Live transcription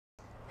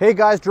Hey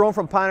guys, Jerome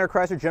from Pioneer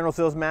Chrysler, General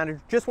Sales Manager.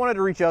 Just wanted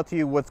to reach out to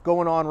you what's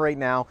going on right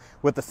now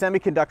with the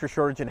semiconductor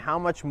shortage and how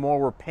much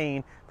more we're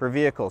paying for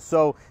vehicles.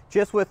 So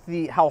just with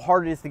how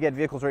hard it is to get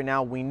vehicles right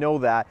now, we know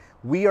that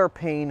we are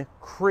paying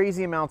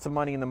crazy amounts of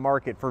money in the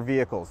market for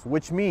vehicles,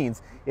 which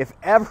means if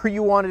ever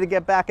you wanted to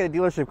get back at a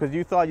dealership because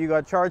you thought you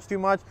got charged too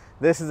much,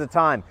 this is the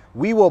time.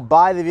 We will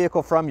buy the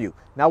vehicle from you.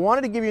 Now I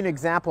wanted to give you an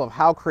example of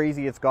how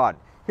crazy it's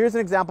gotten. Here's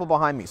an example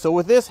behind me. So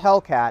with this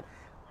Hellcat,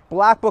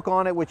 Black book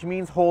on it, which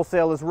means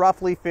wholesale, is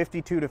roughly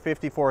 $52,000 to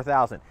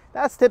 $54,000.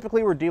 That's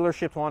typically where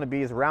dealerships want to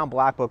be, is around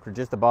Black book or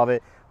just above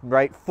it,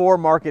 right? For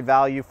market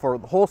value for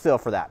wholesale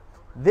for that.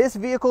 This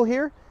vehicle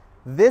here,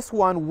 this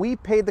one, we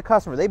paid the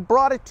customer. They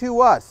brought it to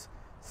us,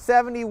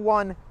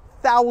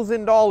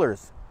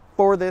 $71,000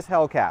 for this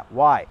Hellcat.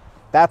 Why?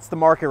 That's the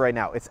market right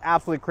now. It's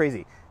absolutely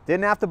crazy.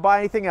 Didn't have to buy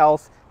anything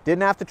else.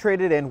 Didn't have to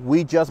trade it in.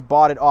 We just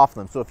bought it off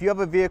them. So if you have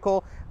a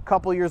vehicle,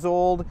 couple years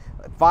old,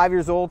 5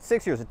 years old,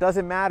 6 years, it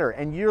doesn't matter,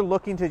 and you're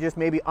looking to just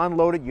maybe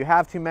unload it, you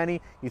have too many,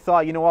 you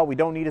thought, you know what, we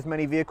don't need as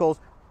many vehicles,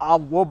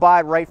 we'll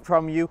buy it right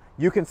from you,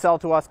 you can sell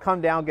to us,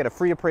 come down, get a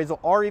free appraisal,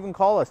 or even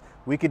call us.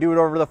 We could do it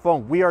over the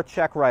phone. We are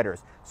check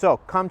writers. So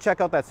come check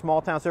out that small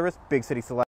town service, Big City Select.